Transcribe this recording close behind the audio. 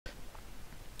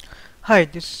Hi,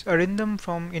 this is Arindam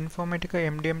from Informatica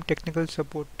MDM Technical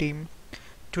Support Team.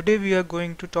 Today we are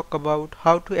going to talk about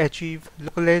how to achieve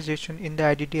localization in the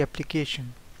IDD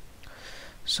application.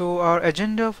 So our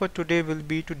agenda for today will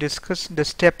be to discuss the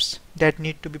steps that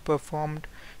need to be performed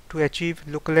to achieve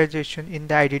localization in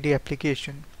the IDD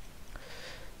application.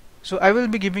 So I will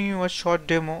be giving you a short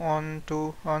demo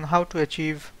on how to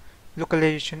achieve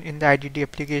localization in the IDD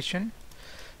application.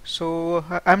 So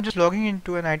I'm just logging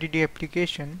into an IDD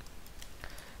application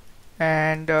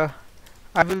and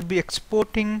I will be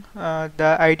exporting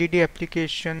the IDD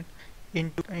application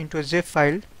into a zip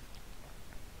file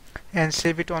and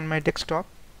save it on my desktop.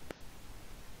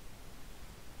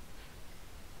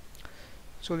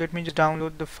 So let me just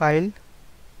download the file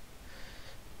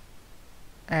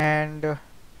and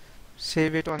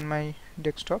save it on my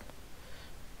desktop.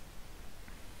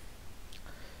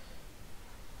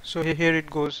 So here it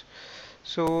goes.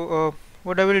 So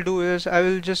what I will do is I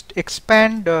will just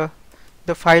expand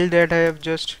the file that I have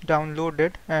just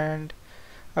downloaded, and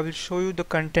I will show you the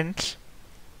contents.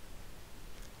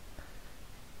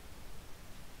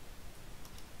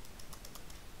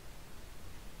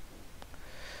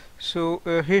 So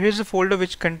here is a folder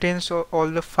which contains all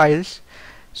the files.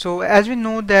 So as we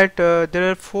know that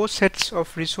there are 4 sets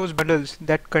of resource bundles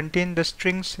that contain the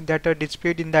strings that are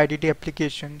displayed in the IDD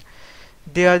application.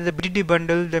 They are the BDD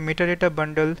bundle, the metadata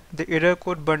bundle, the error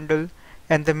code bundle,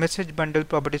 and the message bundle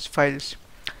properties files.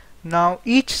 Now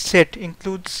each set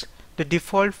includes the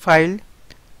default file,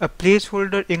 a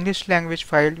placeholder English language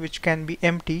file which can be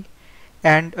empty,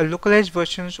 and a localized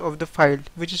versions of the file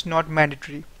which is not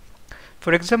mandatory.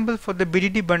 For example, for the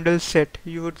BDD bundle set,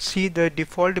 you would see the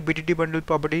default BDD bundle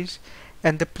properties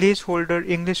and the placeholder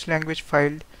English language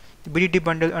file, BDD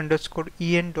bundle underscore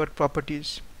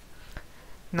en.properties.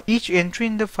 Now each entry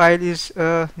in the file is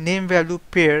a name value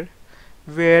pair,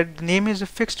 where the name is a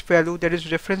fixed value that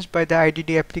is referenced by the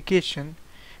IDD application,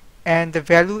 and the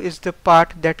value is the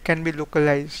part that can be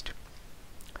localized.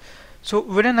 So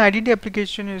when an IDD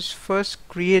application is first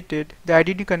created, the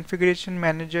IDD configuration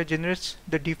manager generates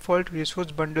the default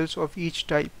resource bundles of each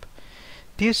type.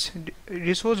 These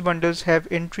resource bundles have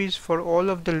entries for all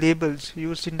of the labels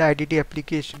used in the IDD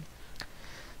application.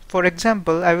 For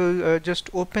example, I will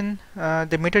just open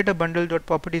the metadata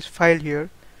bundle.properties file here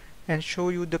and show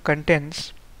you the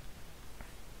contents.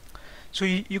 So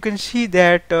you can see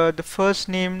that the first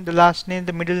name, the last name,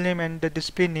 the middle name, and the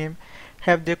display name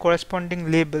have their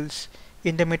corresponding labels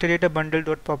in the metadata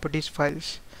bundle.properties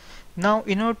files. Now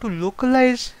in order to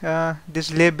localize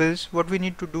these labels, what we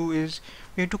need to do is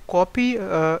we need to copy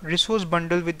a resource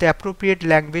bundle with the appropriate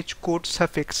language code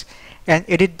suffix and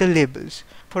edit the labels.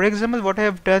 For example, what I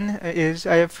have done is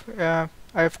I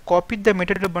have copied the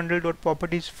metadata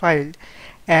bundle.properties file,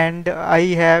 and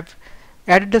I have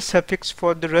added a suffix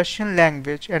for the Russian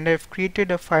language, and I have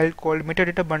created a file called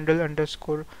metadata bundle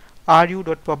underscore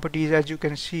ru.properties, as you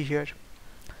can see here.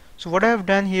 So what I have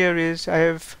done here is I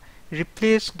have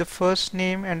replaced the first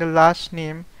name and the last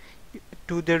name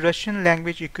to the Russian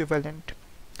language equivalent.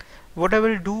 What I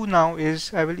will do now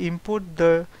is I will import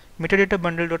the metadata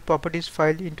bundle.properties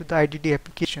file into the IDD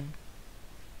application.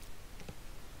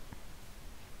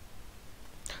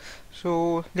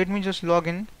 So let me just log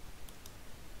in.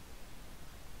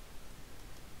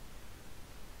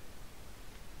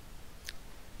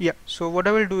 Yeah, so what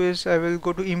I will do is I will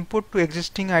go to import to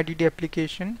existing IDD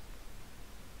application,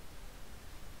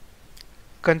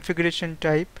 configuration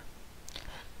type.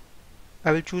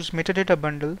 I will choose metadata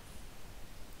bundle.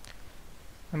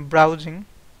 I'm browsing.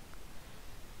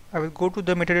 I will go to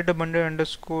the metadata bundle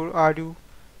underscore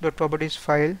ru.properties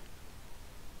file.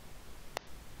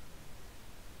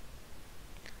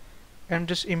 I'm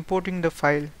just importing the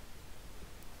file.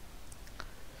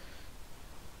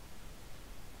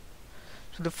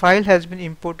 So the file has been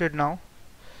imported now.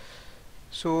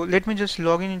 So let me just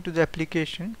log in into the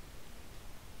application.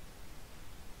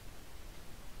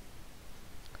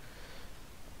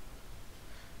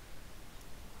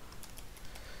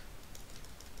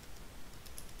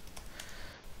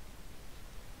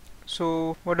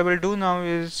 So what I will do now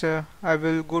is I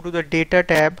will go to the data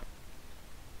tab,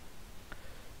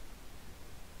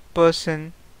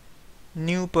 person,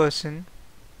 new person.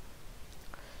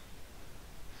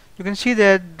 You can see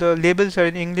that the labels are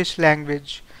in English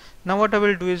language. Now what I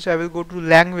will do is I will go to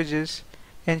languages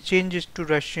and change it to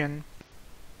Russian.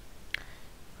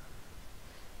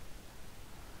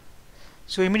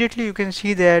 So immediately you can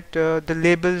see that the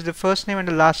labels, the first name and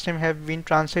the last name, have been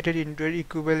translated into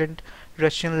equivalent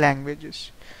Russian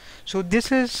languages. So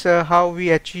this is how we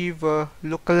achieve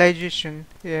localization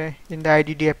in the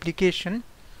IDD application.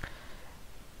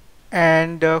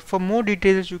 And for more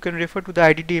details you can refer to the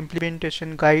IDD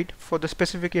implementation guide for the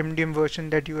specific MDM version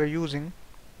that you are using.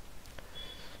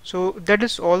 So that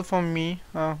is all from me.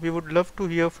 We would love to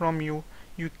hear from you.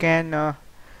 You can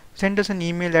send us an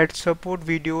email at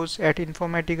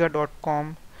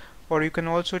supportvideos@informatica.com, or you can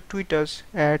also tweet us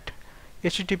at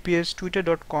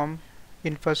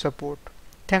https://twitter.com/infasupport.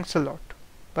 Thanks a lot.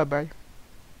 Bye bye.